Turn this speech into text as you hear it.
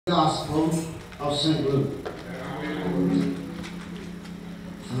Gospel of St. Luke.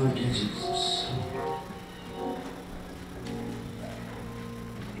 Thank you, Jesus.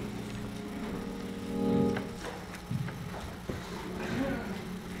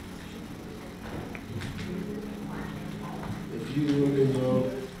 If you look in your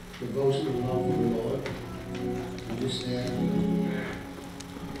devotional love for the Lord, understand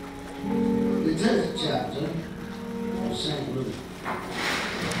the 10th chapter of St. Luke.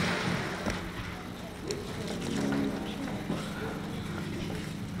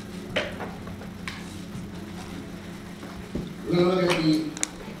 We're going to look at the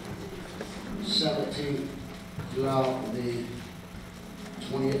 17th throughout the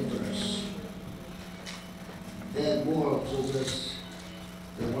 20th verse. There's more to this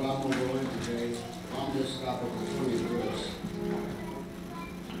than what I'm going to go into today. I'm just stop at the 20th verse.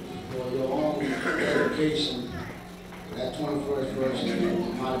 For your own edification, that 21st verse is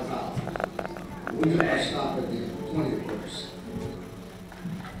mighty powerful. We're going to stop at the 20th verse.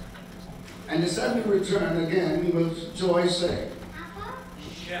 And the second return again was joy saying,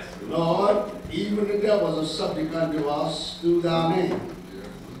 yes, Lord, even the devils are subject unto us through thy name.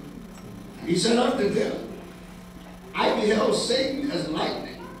 He said unto them, I beheld Satan as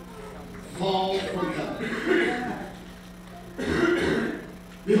lightning fall from heaven.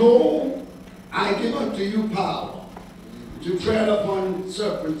 Behold, I give unto you power to tread upon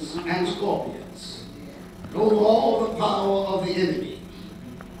serpents and scorpions, over all the power of the enemy,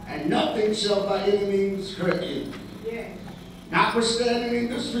 and nothing shall by any means hurt you. Yes. Notwithstanding,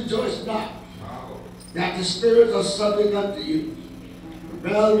 this rejoice not that the spirits are subject unto you.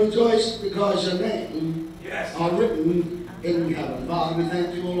 Rather rejoice because your name are written in heaven. Father, we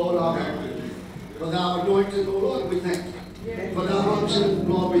thank you, O Lord, our God. For thou anointed, O Lord, we thank you. For thou unction,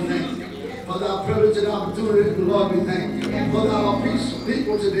 Lord, we thank you. For thy privilege and opportunity, Lord, we thank you. For thou peaceful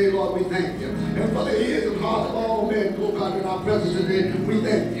people today, Lord, we thank you. And for the ears and hearts of all men, O God, in our presence today, we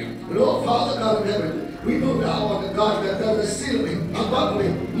thank you. Lord, Father God of heaven, we know thou art the God that does exceedingly, abundantly,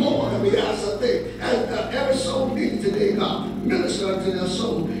 more than we ask or think. As every soul needs today, God, minister unto their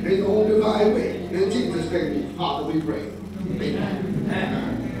soul in your own divine way. In Jesus' name, Father, we pray. Amen.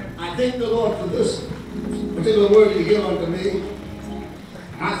 Amen. I thank the Lord for this particular word you give unto me.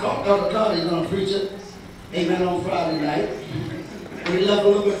 I thought Elder Carter was going to preach it, amen, on Friday night. But he left a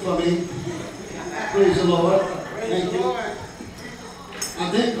little bit for me. Praise the Lord. Thank you. I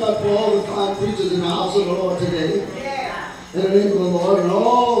thank God for all the fine preachers in the house of the Lord today. In the name of the Lord, and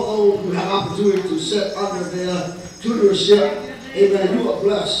all those who have opportunity to sit under their tutorship. Amen. You are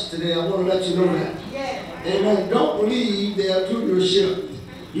blessed today. I want to let you know that. Amen. Don't leave their tutorship.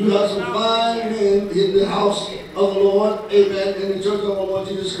 You have some fine men in the house of the Lord, amen, in the church of our Lord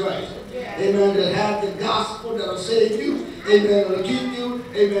Jesus Christ. Amen, that have the gospel that will save you, amen, that will keep you,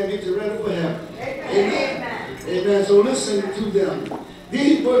 amen, get you ready for heaven. Amen. Amen. So listen to them.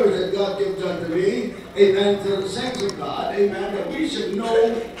 These words that God gives unto me, amen, to the saints of God, amen, that we should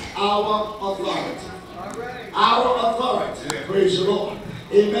know our authority. Our authority. Praise the Lord.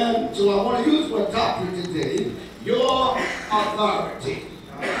 Amen. So I want to use for a topic today, your authority.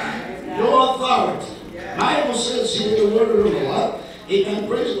 Your authority. Bible says here the word of the Lord, amen,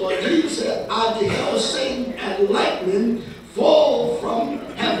 praise the Lord. Jesus said, I beheld Satan and lightning fall from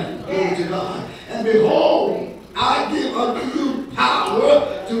heaven. Glory to God. And behold, I give unto you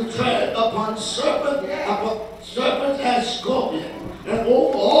power to tread upon serpents and scorpions, and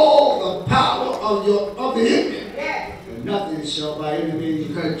over all the power of the enemy. And nothing shall by any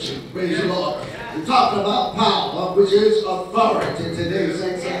means hurt you. Praise the Lord. We're talking about power, which is authority today,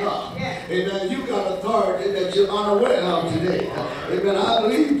 saints of God. Amen. You got authority that you're unaware of today. Amen. I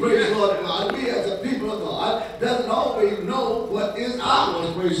believe, praise the Lord God, we as a people of God doesn't always know what is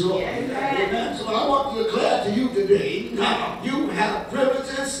ours, praise the Lord. Amen. So I want to declare to you today, you have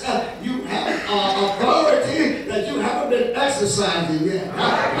privileges, you have authority that you haven't been exercising yet.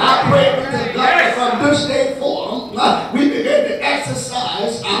 I pray to God that from this day forward, we begin to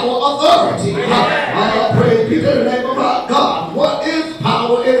exercise our authority. Praise be to the name of our God. What is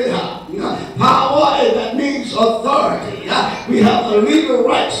power anyhow? Power, that means authority. We have the legal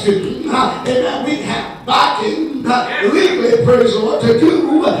rights to do. And we have backing legally, praise the Lord, to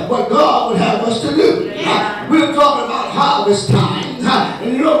do what God would have us to do. We're talking about harvest time.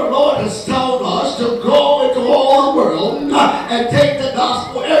 And you know the Lord has told us to go into all the world and take the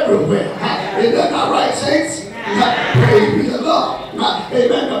gospel everywhere. Is that not right, saints? Praise be to God.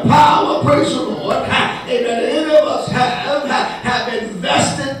 Amen. The power, praise the Lord, amen, that any of us have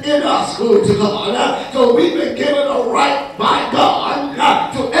invested in us, glory to God. So we've been given a right by God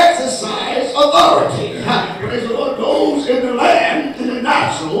to exercise authority. Praise the Lord. Those in the land, in the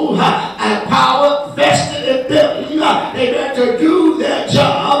natural, also a power vested in them, amen, to do their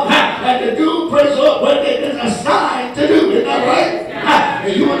job and to do, praise the Lord, what they've been assigned to do. Isn't that right?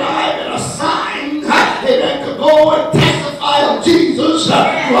 And you and I have been assigned, amen, to go and testify of Jesus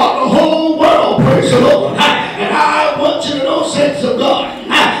throughout the whole world, praise the Lord. And I want you to know, saints of God,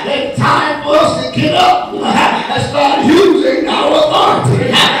 it's time for us to get up and start using our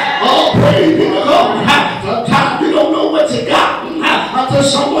authority. Oh, praise be to God. Sometimes you don't know what you got until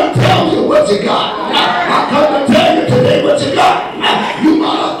someone tells you what you got. I come to tell you today what you got. You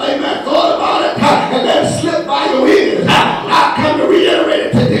might have, amen, thought about it and let it slip by your ears. I come to reiterate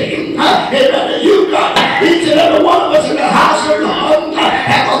it today. Amen. You got each and every one of us in the house of God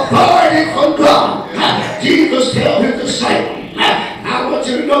have authority from God. Jesus tells his disciples, I want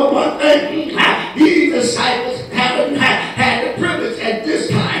you to know one thing. These disciples haven't had the privilege at this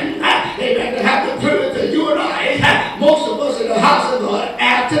time, amen, to have the privilege that you and I, most of us in the house of God,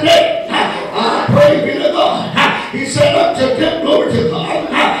 have today. Praise be to God. He said unto them, glory to God,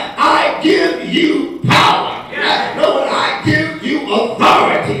 I give you power. No, but I give you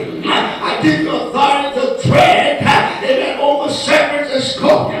authority. I give you authority to tread, amen, over serpents and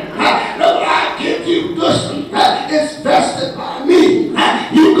scorpions. No, but I give you, listen, it's vested by me.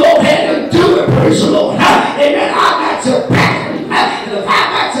 You go ahead and do it, praise the Lord. Amen. I got your back. And if I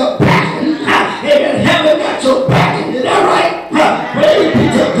got your back, amen, heaven got your back. Is that right? Praise be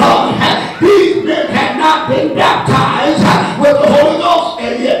to God. These men had not been baptized with the Holy Ghost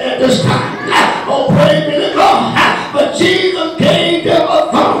and yet at this time. Oh, praise be to God. But Jesus gave them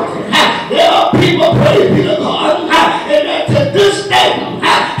authority. There are people, praise be to God, amen, to this day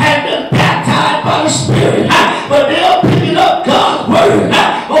have been baptized by the Spirit. But they are picking up God's word.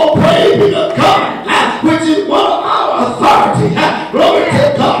 Oh, praise be to God, which is one of our authority. Glory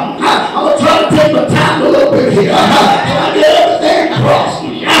to God. I'm going to try to take my time a little bit here. So I get everything across.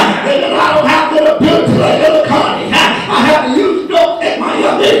 And I don't have the ability like Elder Connie. I have to use notes at my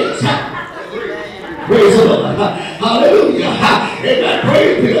young age. Praise the Lord. Hallelujah. Amen.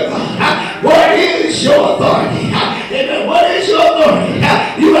 Praise be to God. What is your authority? Amen. What is your authority?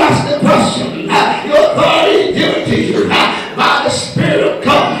 You ask the question. Your authority is given to you by the Spirit of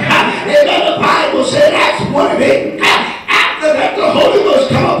God. Amen. The Bible said, Acts 1:8. After that the Holy Ghost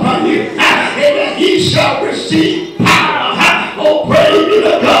come upon you, amen, ye shall receive power. Oh, praise be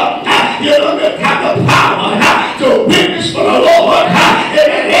to God. You don't have the power to witness for the Lord.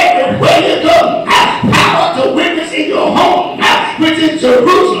 Amen. Everywhere you go, power to witness in your home, which is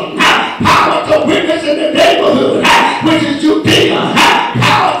Jerusalem. Power to witness in the neighborhood, which is Judea.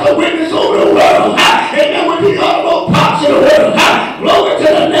 Power to witness over the world. Amen. With the other parts of the world. Glory to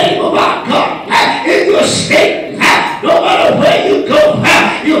the name of our God. In your state, no matter where you go,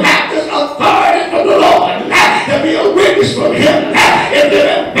 you have this authority from the Lord to be a witness from Him. If you've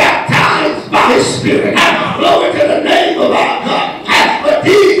been baptized by His Spirit, glory to the name of our God. But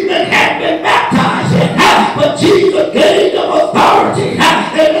these men had been baptized, but Jesus gave them authority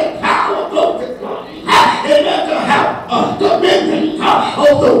and the power of God. Amen. To have dominion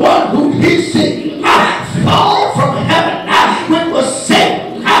of the one who He seen fall from heaven, which was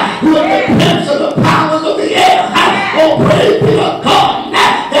Satan, who is the prince of the powers of the air. Oh, praise be to God.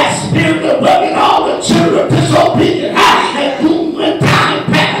 That spirit that working all the children disobedient, and whom when time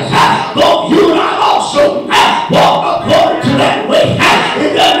passed, both you and I also walk according to that way.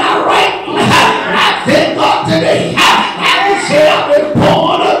 Is that not right? And I thank God today. I can say I've been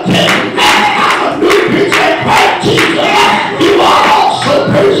born again. I'm a new creature in Christ Jesus. You are also,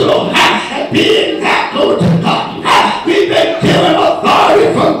 praise the Lord. And being that, glory to God, we've been given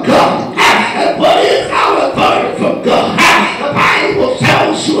authority from God. And what is our authority from God? The Bible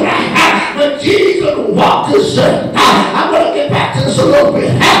tells you that when Jesus walked this earth, I'm going to get back to this a little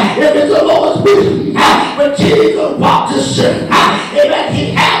bit. If it's the Lord's will, when Jesus walked this earth, amen,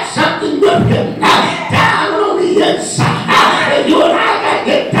 He had something with Him down on the inside. And you and I got to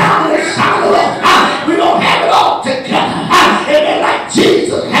get down inside of us. We don't have it all together. Amen, like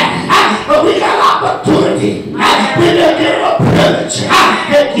Jesus had. But we got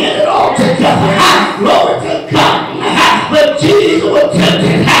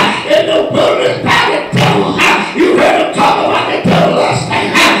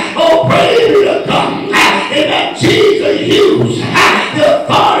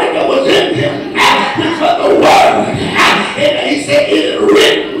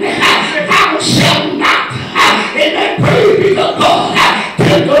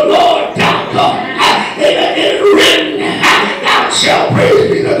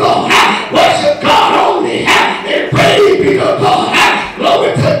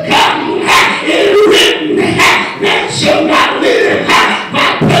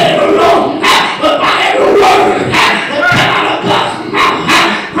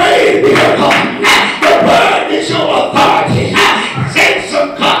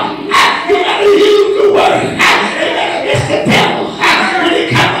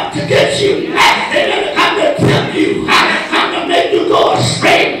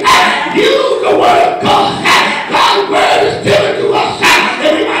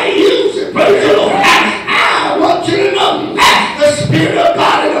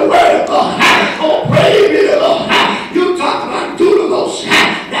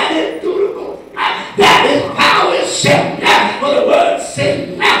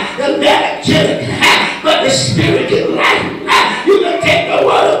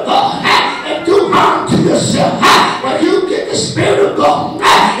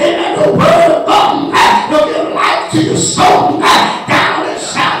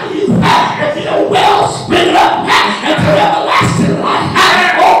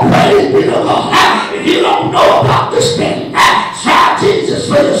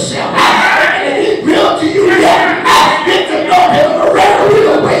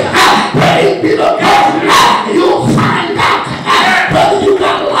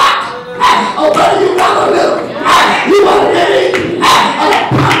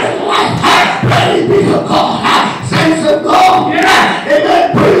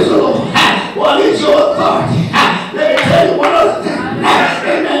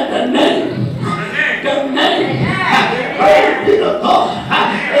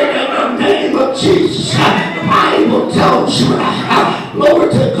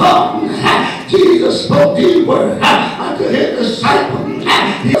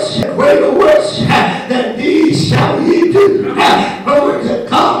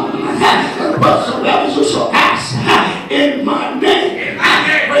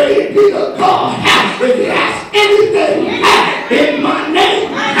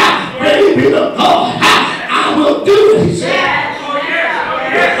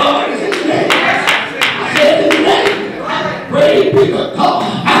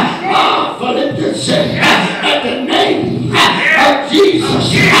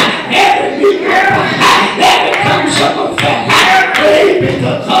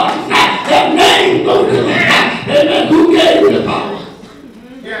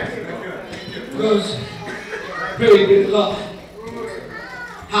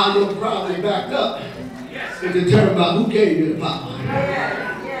how your problem is backed up is determined by who gave you the power.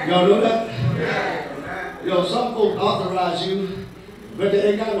 Y'all know that? Yo, some folks authorize you, but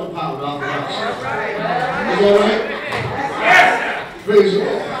they ain't got no power to authorize you. Is that right? Praise the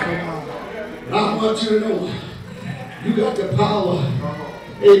Lord. I want you to know, you got the power,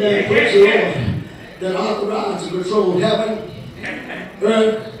 amen, praise the Lord, that authorizes and controls heaven,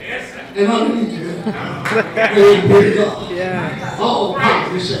 earth, and underneath it. Praise be to God. All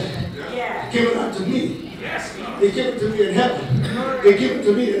power, he said, given unto me. They give it to me in heaven. They give it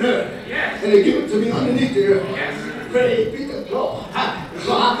to me in earth. And they give it to me underneath the earth. Praise be to God.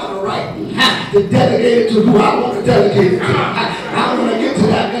 So I got a right to delegate it to who I want to delegate it to. I'm going to get to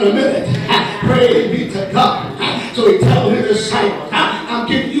that in a minute. Praise be to God. So he tells his disciples, I'm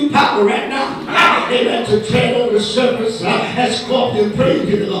giving you power right now. Amen. To tread over the serpents and scorpions. Praise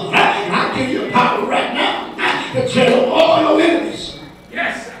be to God. I give you power right now to tread over all your enemies.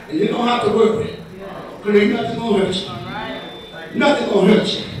 Yes. And you don't have to worry. Because ain't nothing going to hurt you. Nothing going to hurt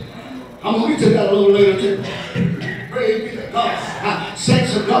you. I'm going to get to that a little later too. Praise be to God.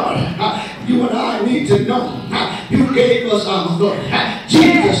 Saints of God, you and I need to know you gave us our authority.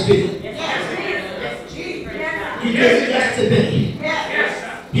 Jesus did. He did it yesterday.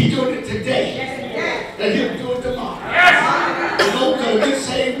 He's doing it today. And he'll do it tomorrow. And those that will get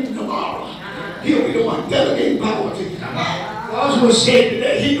saved tomorrow, he'll be the one delegating power to you. I was going to say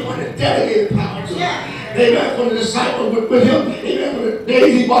today, he's the one that delegated power to you. Amen. For the disciples with him, amen, for the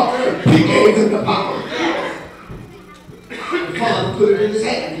days he walked earth, he gave them the power. The Father put it in his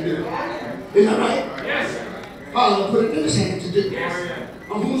hand to do it. Isn't that right? Yes. Father put it in his hand to do it.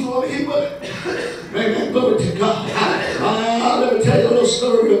 Whosoever he would. Amen. Glory to God. Let me tell you a little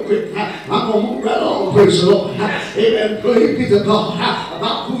story real quick. I'm going to move right on. Praise the Lord. Amen. Glory be to God.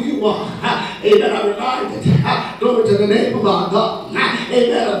 About who you are. Amen. I'm reminded. Glory to the name of our God.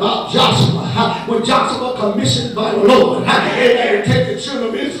 Amen. About Joshua. When Joshua commissioned by the Lord. Amen. To take the children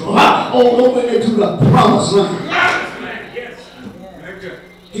of Israel all over into the promised land.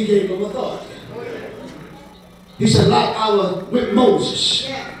 He gave them authority. He said, like I was with Moses,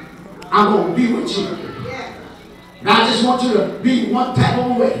 I'm going to be with you. Now I just want you to be one type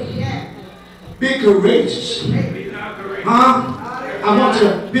of way. Be courageous. I want you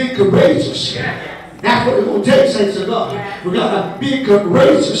to be courageous. That's what it's going to take, saints of God. We got to be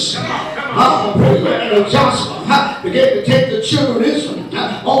courageous. And Joshua began to take the children of Israel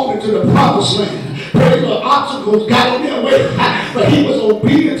on into the promised land. Praise the obstacles got in their way, but he was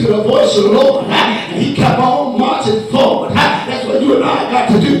obedient to the voice of the Lord, and he kept on marching forward. That's what you and I got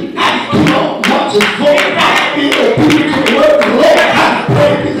to do. Keep on marching forward, being obedient to the word of the Lord.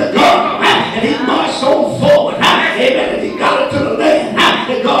 Praise be to God. And he marched on forward. Amen. And he got into the land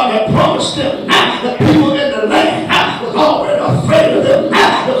that God had promised them. The people in the land was already afraid of them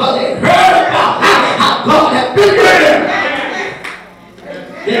because they heard about how God had been with them.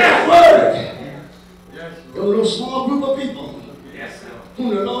 That word. There was a small group of people whom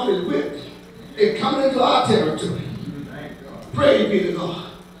the Lord is with. They're coming into our territory. Praise be to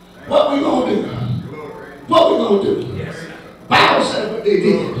God. What we going to do? What we going to do? Bible said what they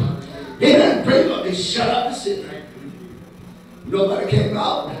did. Amen. Praise God. They shut up the city. Nobody came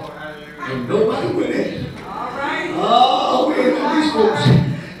out. And nobody went in. Oh, we ain't got these folks.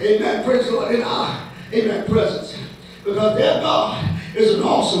 Amen. Praise God. In our presence. Because their God is an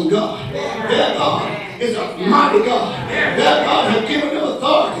awesome God. Their God is a mighty God. Their God has given them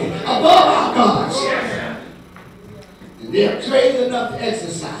authority above our gods. And they are trained enough to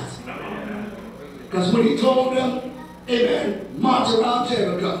exercise. Because when he told them, amen, march around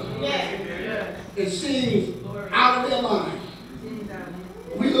Jericho, it seems out of their mind.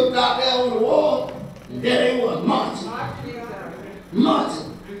 We looked out there on the wall, and there they were marching. Marching.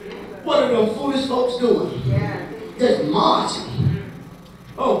 What are them foolish folks doing? Just marching.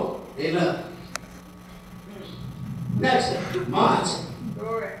 Oh, they left. Next day, marching.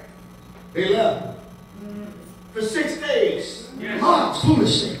 They left. For 6 days, march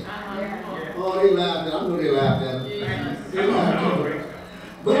foolishly. Oh, they laughed at it. I know they laughed at it. They laughed at it.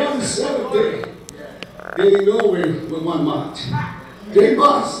 But on the 7th day, they didn't go with one march. They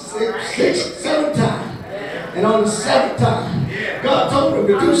marched 7 times. And on the 7th time, God told them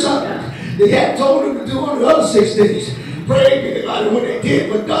to do something they had told them to do on the other 6 days. Praise be to God. And when they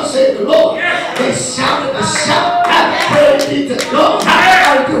did what God said the Lord, they shouted a shout. Praise be to God.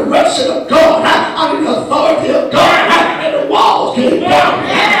 Under the direction of God. Under the authority of God. And the walls came down.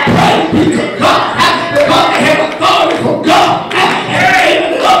 Praise be to God. Because they had authority from God.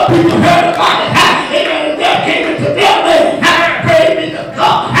 And the other people heard about it. Amen. And they came into their land. Praise be to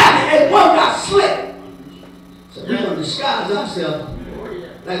God. And one got slipped. So we're going to disguise ourselves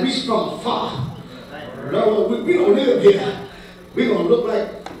like we from afar. Lord, we don't live here. We're going to look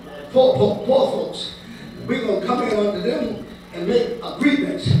like poor folks. We're going to come in under them and make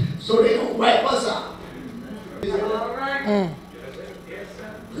agreements so they don't wipe us out. All right.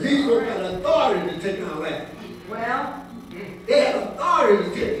 These folks got authority to take our land. Well, they have authority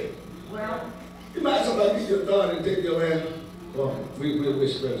to take it. Well, You might somebody give you authority to take your land. Well, we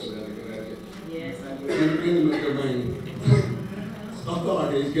express that in Connecticut. yes, I do. In the domain,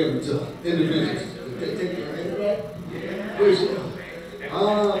 authority is given to individuals. They take your land, right? Praise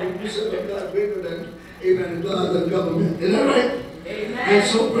God. We should have got bigger than, amen, God than government. Is that right? Amen. And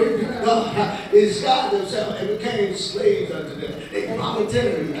so praise God, they disguised themselves and became slaves unto them. They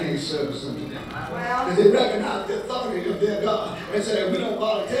voluntarily became servants unto them. Well, And they recognized the authority of their God and said, if we don't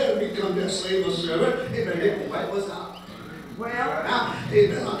voluntarily become their slave or servant, amen, they will wipe us out. well, Now,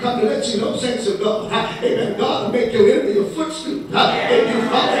 amen, I come to let you know, saints of God, amen, God will make your enemy your footstool. If you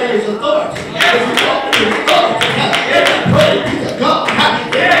follow his authority, if you walk in his authority, amen, pray be to God.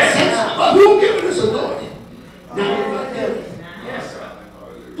 Amen, saints of God, who's giving this authority? Now, everybody tell me.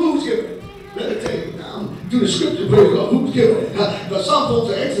 Who's giving it? Let me tell you now, through the scripture, praise God, who's giving it? Because some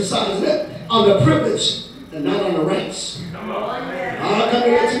folks are exercising it under privilege and not under rights. I'll come to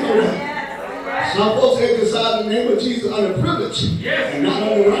let you know that. Some folks exercise in the name of Jesus under privilege and not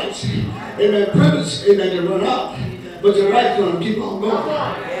under rights. Amen. Privilege, amen, to run out, but your rights going to keep on going.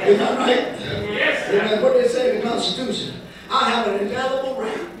 Is that right? Amen. What they say in the Constitution, I have an inalienable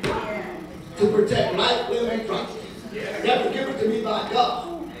right to protect life, limb, and property. That was given to me by God.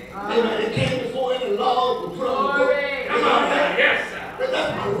 Amen. It came before any law was put on the book. Come on, yes, sir.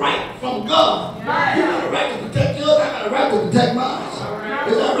 That's my right from God. You got a right to protect yours. I got a right to protect mine.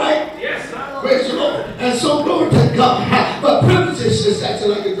 Is that right? Yes, sir. Praise the Lord. And so glory to God. But privilege is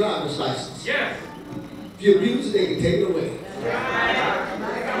actually like a driver's license. Yes. If you abuse it, they can take it away.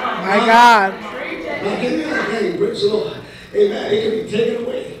 My God. Now, give me a name, praise the Lord. Amen. It can be taken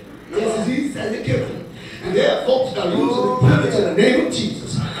away. Just as easy as it given. And there are folks that are using the privilege in the name of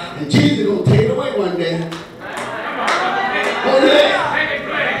Jesus. And Jesus is going to take it away one day. Oh,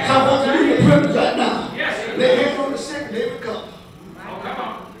 yeah. Some folks are using the privilege right now. Lay hands on the sick and they recover.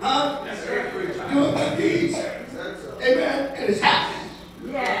 Huh? Doing good deeds. Amen. And it's happening.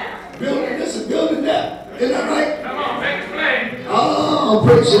 yeah. Building this and building that. Isn't that right? Come on, make it plain. Oh,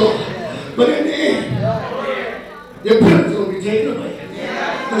 praise the Lord. But in the end, your privilege is going to be taken away.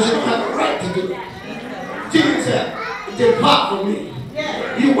 Because you don't have the right to do it. Jesus said, depart from me.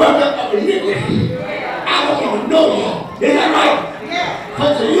 You work up of iniquity. I don't even know you. Is that right?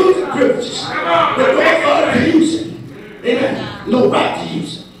 Folks are using privileges. But no authority to use it. Amen. No right to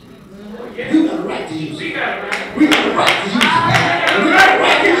use it. You got a right to use it. We got a right to use it. And we got a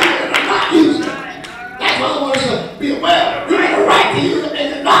right to use it and not use it. That's why I want us to be aware. We got a right to use it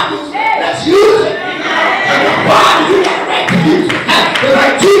and not use it. Let's use it. And the body, you got a right to use it. But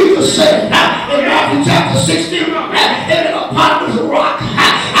like Jesus said in Matthew chapter 16, in upon this rock,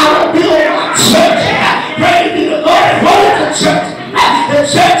 I will build my church. Praise be the Lord. What is the church? The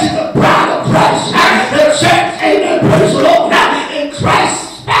church is the bride of Christ. The church, amen, praise the Lord. In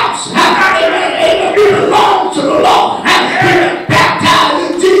Christ's spouse. Amen, amen. We belong to the Lord. We are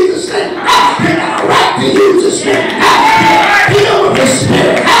baptized in Jesus' name. We got a right to use His name. We are filled with His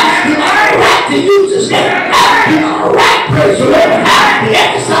Spirit. We got a right to use His name. We got a right, praise the Lord. We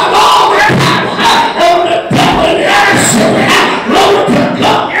exercise all the power over the devil and the adversary. Glory to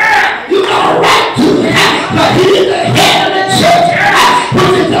God. You got a right to it. But He is the head of the church,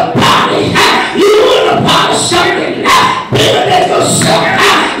 which is the body. You are the part of something bigger than yourself.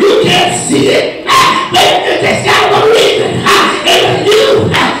 You can't see it. But you just got to believe it. It's you.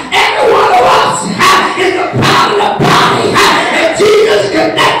 Every one of us is a part of the body. And Jesus is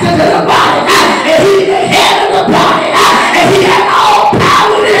connected to the body. And He's the head of the body. And He has all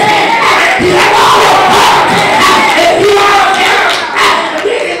power in His hand. He has all authority. And He has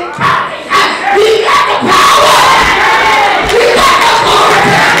everything. We got the power. We got the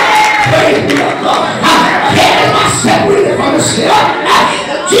authority. Praise be to God. Head is not separated from the sin.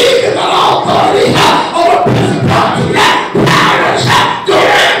 Jesus got all authority over principality, powers,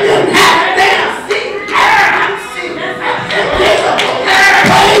 dominion. They are seen, unseen, invisible.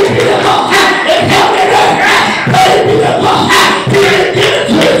 Praise be to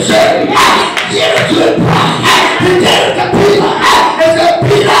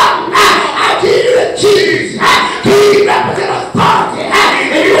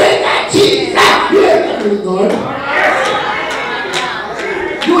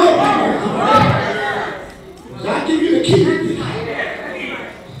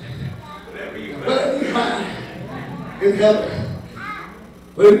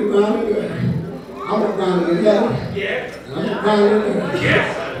But you round the earth. I'm a round in heaven. Yeah. And I'm a round in earth.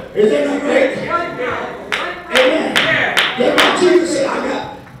 Yes. Is that not great? Amen. That's what Jesus said. I got,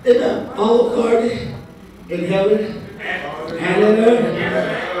 amen, all authority in heaven and in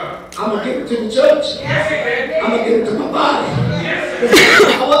earth. I'm going to give it to the church. I'm going to give it to my body. The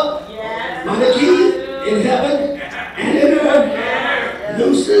power, my keys in heaven and in earth.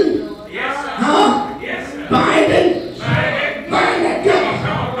 Loosen. Huh? Binding. Bind that devil.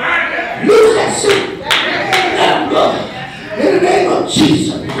 Loose that suit. Let him go. In the name of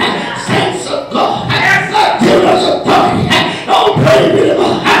Jesus. Saints of God. Give us authority. Oh, pray be to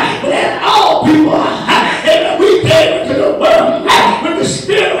God. But that's all people. And we gave it to the world with the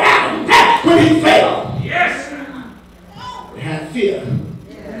spirit of Adam when he fell. Yes. We had fear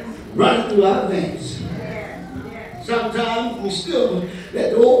running through our veins. Sometimes we still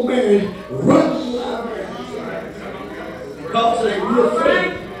let the old man run through our veins. Because we're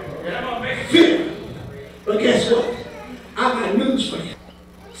afraid. Fear. But guess what? I got news for you.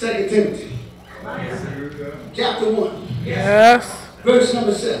 2 Timothy. Chapter 1. Yes. Verse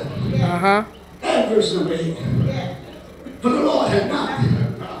number 7. Uh-huh. And verse number 8. For the Lord has not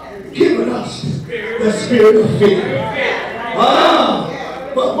given us the spirit of fear.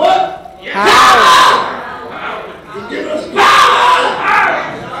 But what? Power. He's given us power.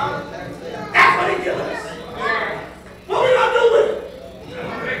 That's what he given us. What we gonna do with it?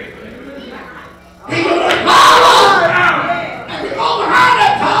 He given us power. And we go behind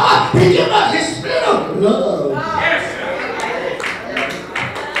that power. He given us his spirit of love.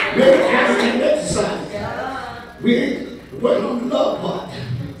 We ain't working on the love part.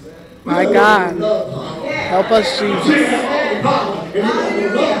 My God. Help us, Jesus.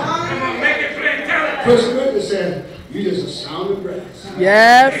 First Corinthians said, you just a sound of brass.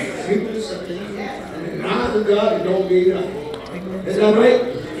 Yes. And the eyes of God, it don't mean nothing. Is that right?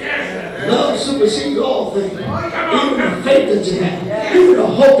 Love supersedes all things. Even the faith that you have. Even the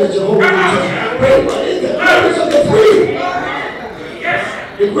hope that you're holding on to. But it's the greatest of the three.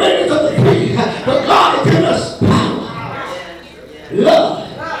 The greatest of the three. But God has given us power, love,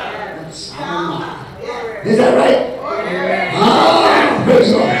 and sound mind. Is that right? Praise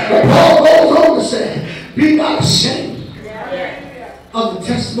the Lord. But Paul goes on to say, be not ashamed of the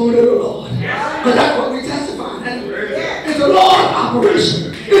testimony of the Lord. Because that's what we testify. It's the Lord's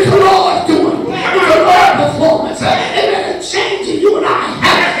operation. It's the Lord's doing. It's the Lord's performance. Amen. It's changing you and I.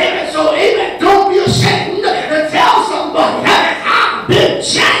 Amen. So, amen. Don't be ashamed to tell somebody, I've been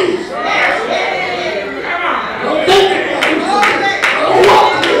changed. Don't think the way I used to. I don't walk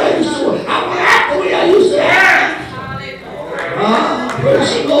the way I used to. I don't act the way I used to act.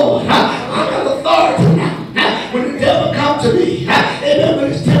 Praise the Lord. I got authority now. When the devil comes to me, amen,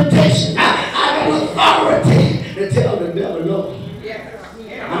 with his temptation, I got authority to tell the devil no.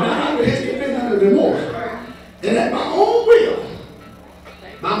 I'm not under his dominion anymore. And at my own will,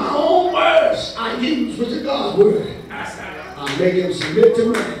 by my own words, I use which is God's word. I make him submit to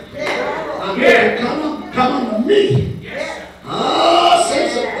me. I make him come unto me.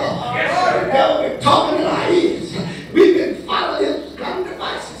 Saints of God. The devil been talking in our ears. We've been following his cunning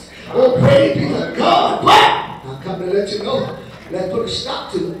devices. Oh, praise be to God. But I'm coming to let you know. Let's put a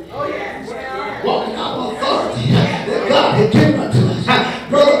stop to it. Walking out of authority that God had given unto us.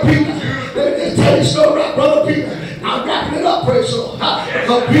 Brother Peter, let me just tell you a story about Brother Peter. I'm wrapping it up, praise the Lord.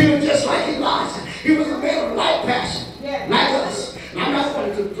 Because Peter, just like Elijah, he was a man of light passion, like us. And I'm not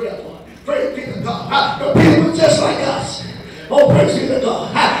going to the prayer point. Praise be to God. But Peter was just like us. Oh, praise be to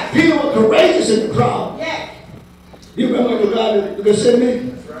God. Peter was courageous in the crowd. You remember when God at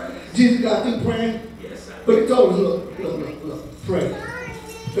Gethsemane? Jesus got through praying. But he told us, look, pray.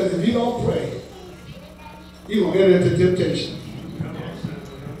 Because if you don't pray, you're going to get into temptation.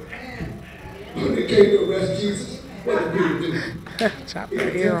 When they came to arrest Jesus, what did Peter do? Chop He the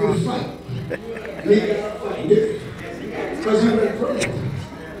hair attempted to off. fight. And he got fight, did he? Because he would have prayed.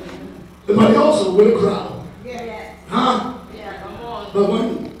 But he also with a crowd. Huh? But when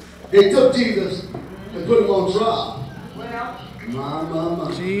they took Jesus and put him on trial,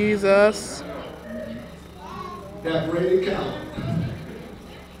 my. Jesus. That brave cow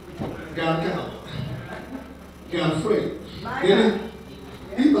got a cow. Got afraid. Didn't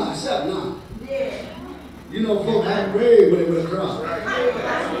he? He by himself now. You know, folks act brave when they with a crowd.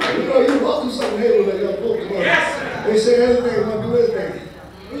 You know, you walk through something here with young folks. They say everything, want to do everything.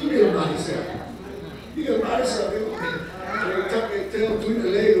 What you get about yourself? You get about yourself. They tuck their tail between the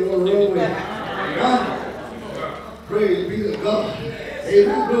legs on the roadway. Huh? Praise be to God.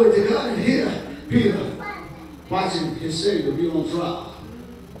 Amen. Glory to God. And here, Peter, watching his Savior be on trial.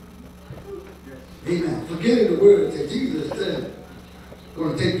 Amen. Forgetting the words that Jesus said,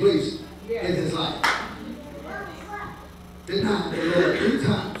 going to take place in his life. Denied the Lord 3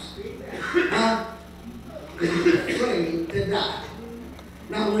 times. Because he was afraid to die.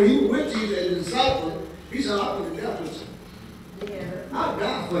 Now, when he was with Jesus and the disciples, he said, I'll put the devils. I'll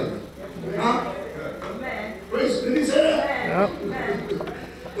die for you. Praise, did he say that? Yep.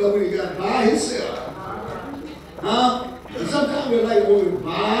 But when he got by himself, and sometimes we're like when we're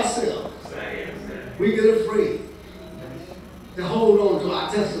by ourselves, we get afraid to hold on to our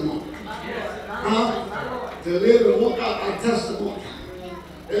testimony. To live and walk out our testimony.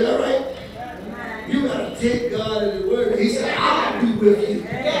 Is that right? You got to take God at His word. He said, I'll be with you.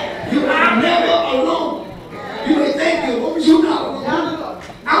 You are never alone. You may think you, but you not alone.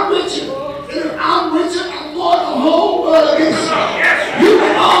 I'm with you. And if I'm with you, I'm going the whole world against you. You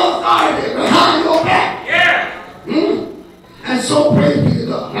got all authority behind your back. And so praise be to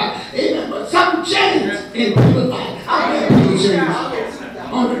God. Amen. But something changed in people's life. I'm glad people changed.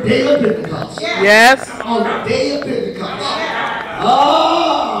 On the day of Pentecost. Yes. On the day of Pentecost.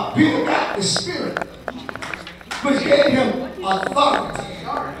 Peter got the Spirit, which gave him authority,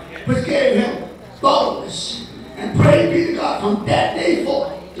 which gave him boldness. And praise be to God from that day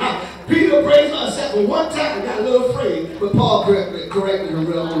forth. Now, Peter praised God, except for one time, got a little afraid, but Paul corrected him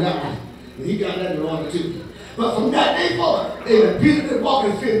real on that one. And he got that in order too. But from that day forward, amen, Peter didn't walk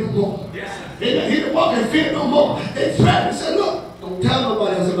in fear no more. Amen, he didn't walk in fear no more. They threatened and said, look, don't tell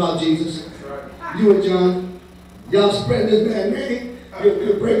nobody else about Jesus. You and John, y'all spread this bad name.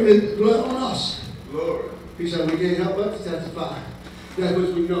 You're breaking his blood on us. Lord. He said, we can't help but to testify. That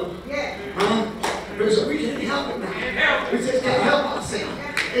which we know. So we can't help it now. We just can't help ourselves.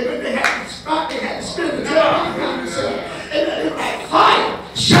 And when they had the spirit to tell themselves. And then they were like fire,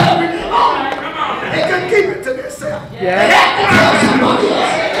 shoving them on. They couldn't keep it to themselves. They had to tell somebody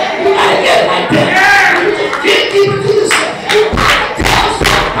else. You gotta get it like that. You just can't keep it to yourself. You gotta tell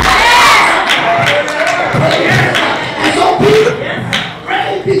somebody else. And so Peter,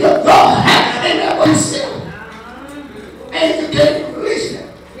 praise be to God. And that was his sin. And you can't release him.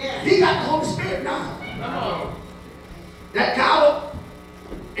 He got the Holy Spirit now. That coward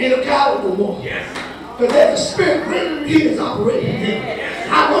ain't a coward no more. Because there's a spirit greater than he is operating in.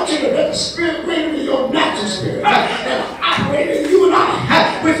 I want you to let the spirit greater than your natural spirit and operate in you and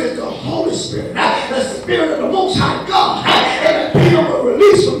I, which is the Holy Spirit, the Spirit of the Most High God. And Peter was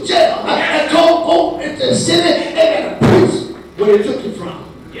released from jail and told go into the city and the priest where he took you from.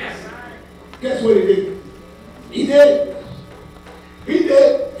 Guess what he did? He did. He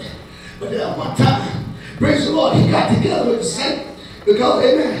did. But then one time, praise the Lord, he got together with the saints because,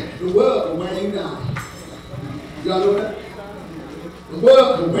 amen, the world can wear you down. Y'all know that? The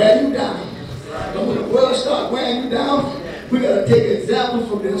world can wear you down. And when the world starts wearing you down, we got to take example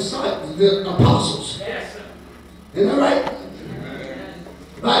from the disciples, the apostles. Isn't that right?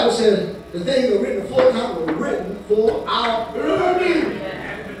 The Bible says the things that were written aforetime were written for our learning.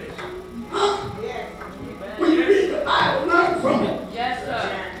 Huh? When you read the Bible, learn from it. Yes, sir.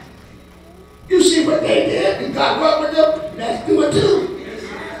 You see what they did and God worked with them, let's do it too.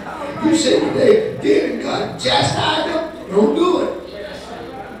 You see what they did and God chastised them, don't do it.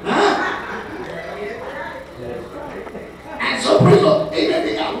 Huh? And so, praise God, amen,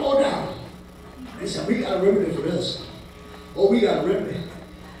 they got more down. They said, we got a remedy for this. Oh, we got a remedy.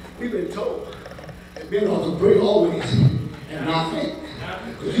 We've been told that men ought to pray always and not faint.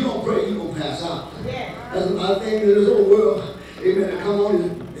 Because you don't pray, you're going to pass out. There's a lot of things in this whole world, amen, that come on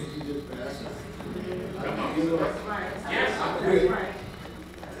and make you just pass out. You know, I quit.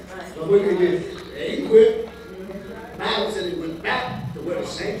 But what they did, they ain't quit. Bible said they went back to where the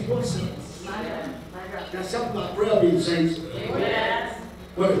saints were sent. Now, something about prayer being saints.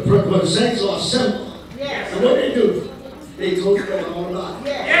 Where the saints are assembled. And what they do, they told you that all about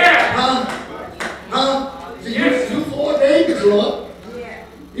it. So you 4 days, Lord.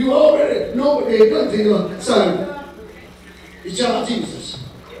 You already know what they've done to your son, the child Jesus.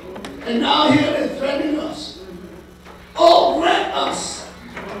 And now here they're threatening us. Oh, grant us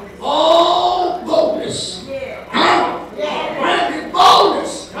all boldness. Grant me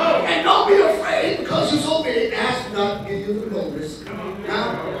boldness. And don't be afraid because you're so big. Ask not to give you the boldness.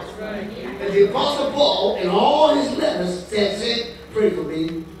 And the Apostle Paul, in all his letters, said, pray for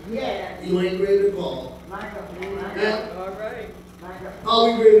me. You ain't ready to call. Are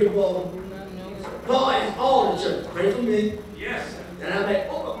we ready to call? Paul asked all the church, pray for me. And I may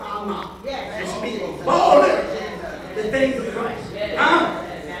open my mouth and speak boldly the things of Christ.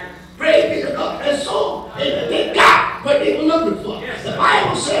 Praise be to God. And so, they got what they were looking for. The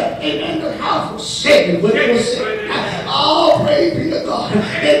Bible said, amen, the house was shaking when it was shaking. Oh, praise be to God.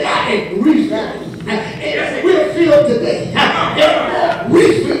 They got a refilling. We're filled today. They're more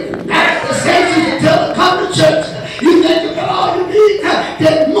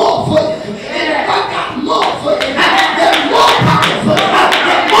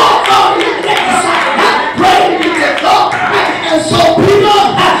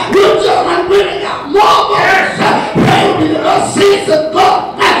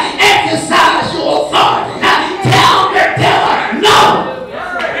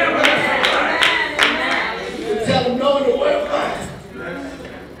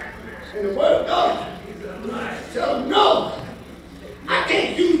And the word of God tell them, no, I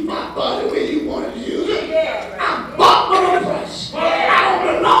can't use my body the way you wanted to use it. I'm bought for a price. I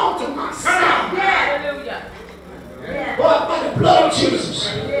don't belong to myself. Bought by the blood of Jesus.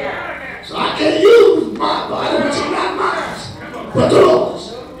 So I can't use my body, which is not mine, but the Lord's.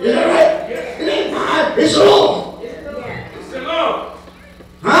 Is that right? It ain't mine, it's the Lord. It's the Lord.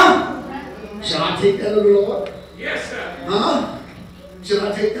 Huh? Shall I take that of the Lord? Yes, sir. Huh?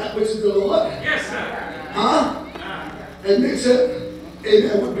 Shall I take that which is the Lord? Yes, sir. Huh? And mix it,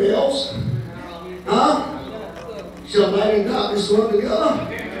 amen, with bells? Huh? Shall light and darkness work together?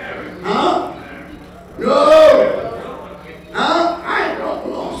 Huh? No! Huh? I ain't what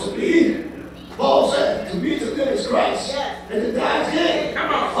belongs to me. Paul said, to me to live is Christ, and to die is gain.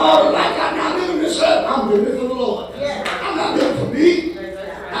 Come on. All the life I'm not living this earth, I'm living for the Lord. I'm not living for me.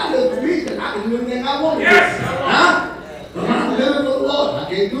 I live for me, then I can do anything I want to do. Huh? But when I'm living for the Lord,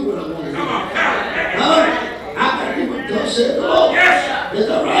 I can't do what I want to do. Come on. Huh? I got to do what God said the Lord. Is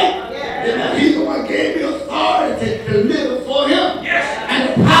that right? And He's the one who gave me authority to live for Him. And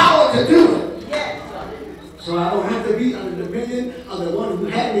the power to do it. So I don't have to be under the dominion of the one who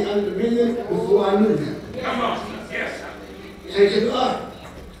had me under dominion before I knew Him. Come on. Yes. Thank you, God.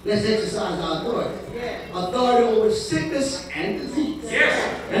 Let's exercise our authority. Authority over sickness and disease. Yes.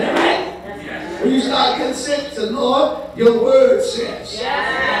 Is that right? When you start getting sick, the Lord, your word says.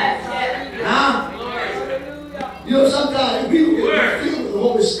 Huh? You know, sometimes people get filled with the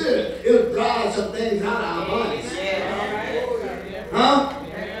Holy Spirit, it'll drive some things out of our bodies. Huh?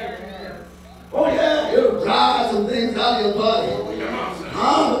 Oh yeah, it'll drive some things out of your body.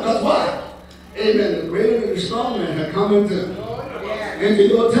 Huh? Because what? Amen. The greater and the strong man have come into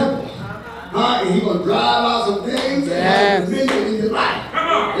your temple. Huh? And He's going to drive out some things that have dominion in your life.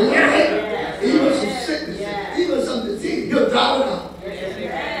 Is that right? Even some sickness, even some disease, He'll drive it out.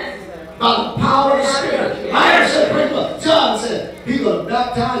 By the power of the Spirit. Bible said, bring up. John said, He's going to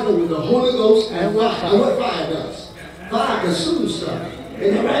baptize them with the Holy Ghost and fire. And what fire does? Fire consumes stuff.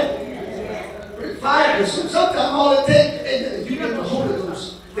 Isn't that right? Fire consumes. Sometimes all it takes is you get the Holy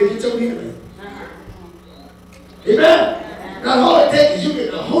Ghost to get your healing. Amen? Not all it takes is you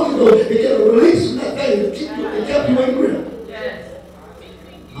get the Holy Ghost to get a release from that thing that keep you and kept you in grip.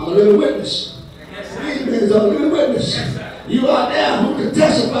 I'm a living witness. These men are a living witness. You are now who can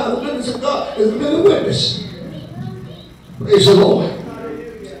testify the witness of God is a living witness. Praise the Lord.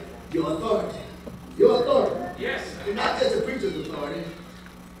 Your authority. Your authority. It's not just the preacher's authority.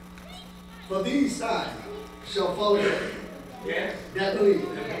 For these signs shall follow them that believe.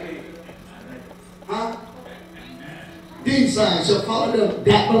 Huh? These signs shall follow them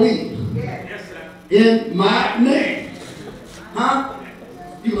that believe. In my name. Huh?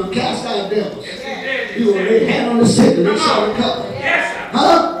 You're going to cast out devils. You're going to lay hand on the sick and they shall recover.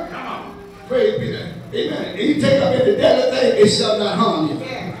 Huh? Praise be that. Amen. And you take up every deadly thing, it shall not harm you.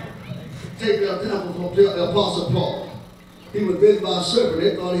 Take the example from the Apostle Paul. He was bitten by a serpent.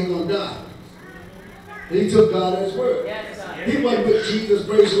 They thought he was going to die. He took God at His word. He wasn't with Jesus,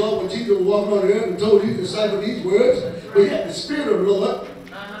 praise the Lord, when Jesus was walking on the earth and told his disciples these words. But yet the Spirit of the Lord,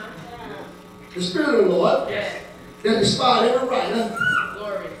 the Spirit of the Lord, that inspired every writer,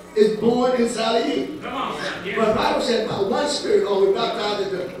 is born inside of you. But the Bible said by one Spirit are we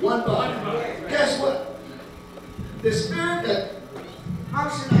baptized into one body. Guess what? The Spirit that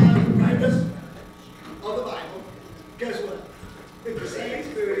functioned the writers of the Bible, guess what? It's the same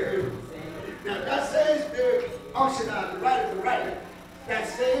Spirit. Now that same Spirit functioned the writer of the writer, that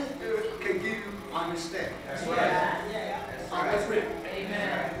same Spirit can give you understanding. That's right. That's written.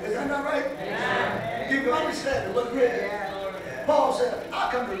 Amen. Is that not right? Yeah. Give you understanding what's written. Paul said,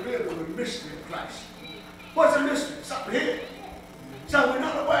 I come to reveal the mystery of Christ. What's a mystery? Something hidden. Something we're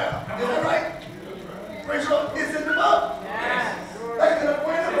not aware of. Is that right? Praise the Lord. It's in the book. Yes. Let's get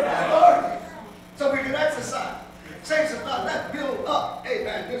aware of that authority so we can exercise. Saints of God, let's build up,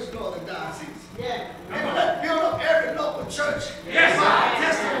 amen, this northern diocese. Yeah. And let's build up every local church. Yes. By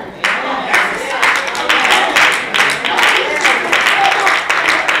testimony.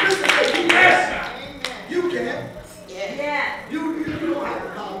 You can. Yeah. You don't have the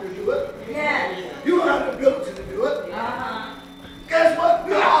power to do it. Yeah. You don't have the ability to do it. Guess what?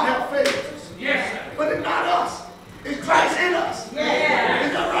 We are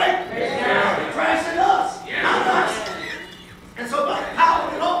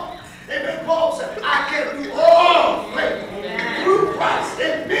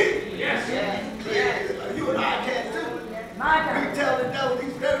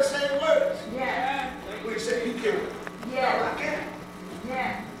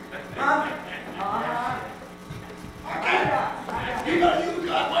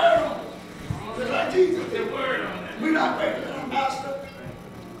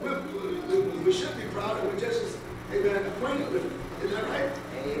agree with it. Is that right?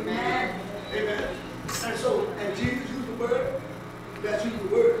 Amen. Amen. And so, and Jesus used the word, that's used the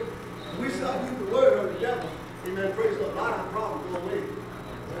word. We start using the word on the devil. Amen. Praise God. A lot of problems go away.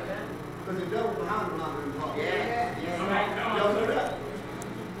 Because the devil behind a lot of them problems. Y'all know that?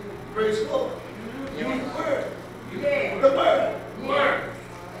 Praise God. Use the word. Yeah. The word. Word.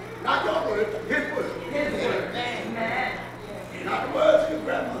 Not your word, his word. His word. Amen. Not the words of your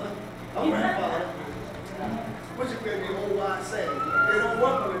grandmother or grandfather. Which is going to be old wise saying. They don't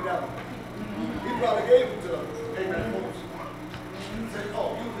work on the devil. He probably gave it to them. Amen, folks. He said,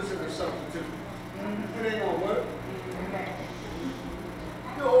 oh, you listen to substitute. It ain't going to work.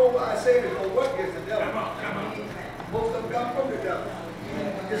 The old wise saying it's going to work against the devil. Come on, come on. Most of them come from the devil.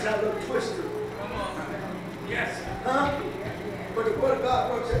 Just have a little twist to it. Yes. Huh? But the word of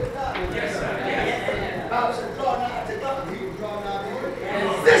God works every time. Yes, sir. Yes. The Bible says, draw nigh to God, he will draw nigh to you.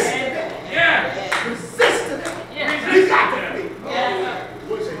 Resist the devil. Yeah. Resist the devil. He got to flee. The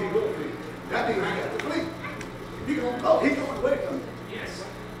word said he will flee. That means he got to flee. He gonna go. He going away from you. Yes.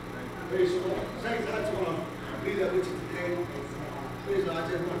 Praise the Lord. Saints, I just want to leave that with you today. Praise the Lord. I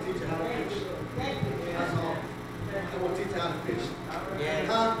just want to teach you how to fish. That's all. I want to teach you how to fish.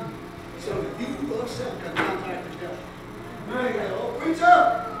 Huh? So that you yourself can contact the devil. Oh, preacher!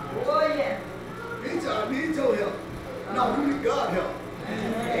 Oh, yeah. Preacher, I need your help. No, you need God's help.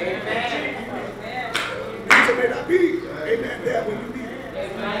 Amen. Preacher may not be, amen, there when you need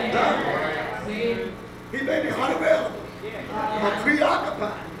it. Huh? He may be unavailable or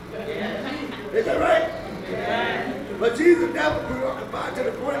preoccupied. Is that right? But Jesus never preoccupied to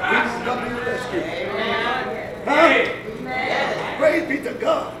the point where he's coming to the rescue. Huh? Praise be to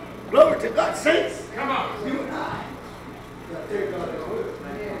God. Glory to God. Saints, Come on. you and I got to take God at his word.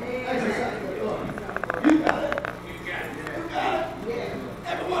 Exercise your thought. You got it. You got it. You got it.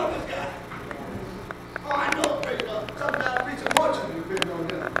 Every one of us got it. Oh, I know, praise God. Sometimes preaching more than you depend on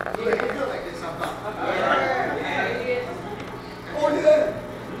them. So they can feel like this sometimes. Oh, yeah.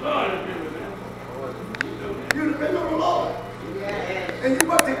 The Lord has been with them. You depend on the Lord. And you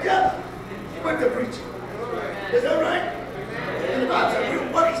work together with the preacher. Is that right? And the Bible says we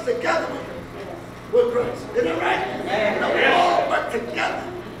work together with Christ. Is that right? No, we all work together.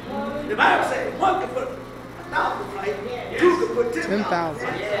 The Bible says one can put 1,000 right, two can put 10,000.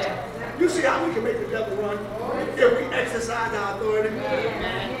 You see how we can make the devil run if we exercise our authority?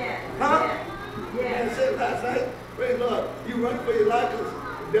 Huh? And I said last night, praise God, you run for your life because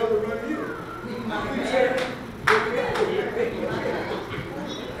the devil run you. We can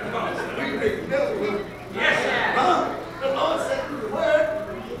make the devil run. Yes, sir. Huh? The Lord said through the word.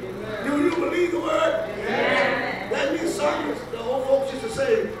 Do you believe the word? That means something the old folks used to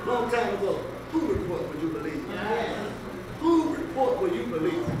say a long time ago. Who report would you believe? Who report will you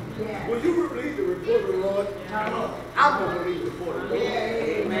believe? Will you believe the report of the Lord? I'm going to believe the report of the Lord.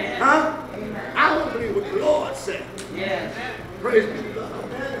 Huh? I want to believe what the Lord said. Praise be to God.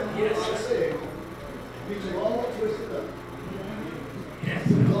 Yes, I said. These are all twisted up. Yes.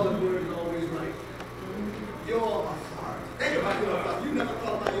 God's word is always right. Your authority. Think about your authority. You never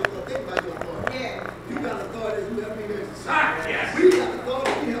thought about your authority. Think about your authority. You got authority. You have me to exercise. Yes. We got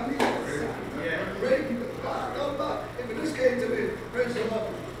authority. We have me to exercise. Praise be to God. Thought about if this came to me, praise the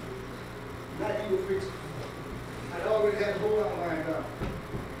Lord. Not you were preaching. I'd already had a whole outline done.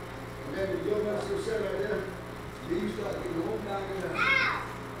 And then the young man still said right there, then you start getting the whole down in there.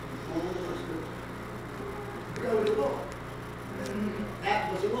 That was the Lord.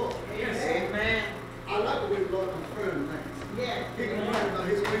 That was the Lord. Amen. I like the way the Lord confirmed things. He confirmed about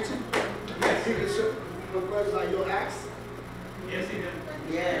his preaching. Yes. He confirmed about your acts. Yes, he did.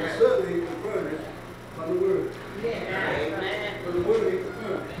 And certainly he confirmed it by the word. Amen. By the word he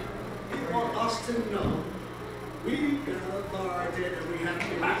confirmed it. He wants us to know we got authority and we have to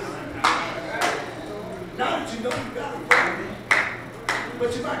exercise. Now that you know you got authority, but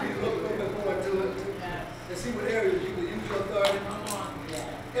you might need to look a little bit more into it and see what areas you can use your authority.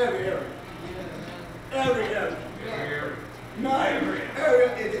 Every area. Every area. Not every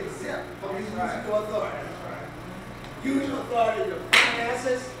area is exempt from using your authority. Use your authority in your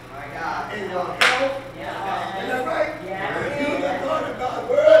finances, in your health. Is that right? Use the authority of God's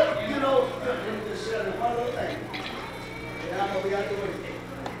word. You know, let me just share one other thing. And I know we got to wait.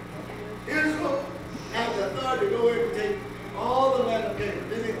 Israel has the authority to go in and take all the land of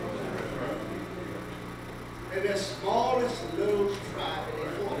Canaan. And their smallest little tribe, they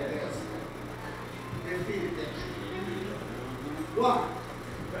fought against them. They defeated them. Why?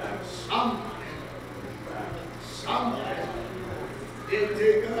 Somebody didn't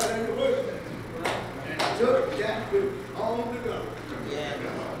take God at the word and took that with all the God. And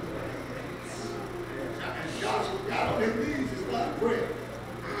Joshua got on his knees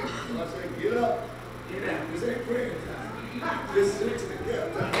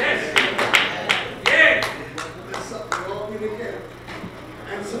together. Yes. Yeah. That's something we all be together.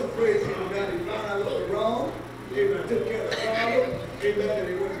 And so praise him, God. He found out what was wrong. Amen. Took care of the problem. Amen. And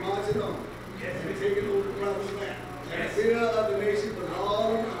he went marching on. Yes. And taking over the promised land. Yes. Fear of the nation, but all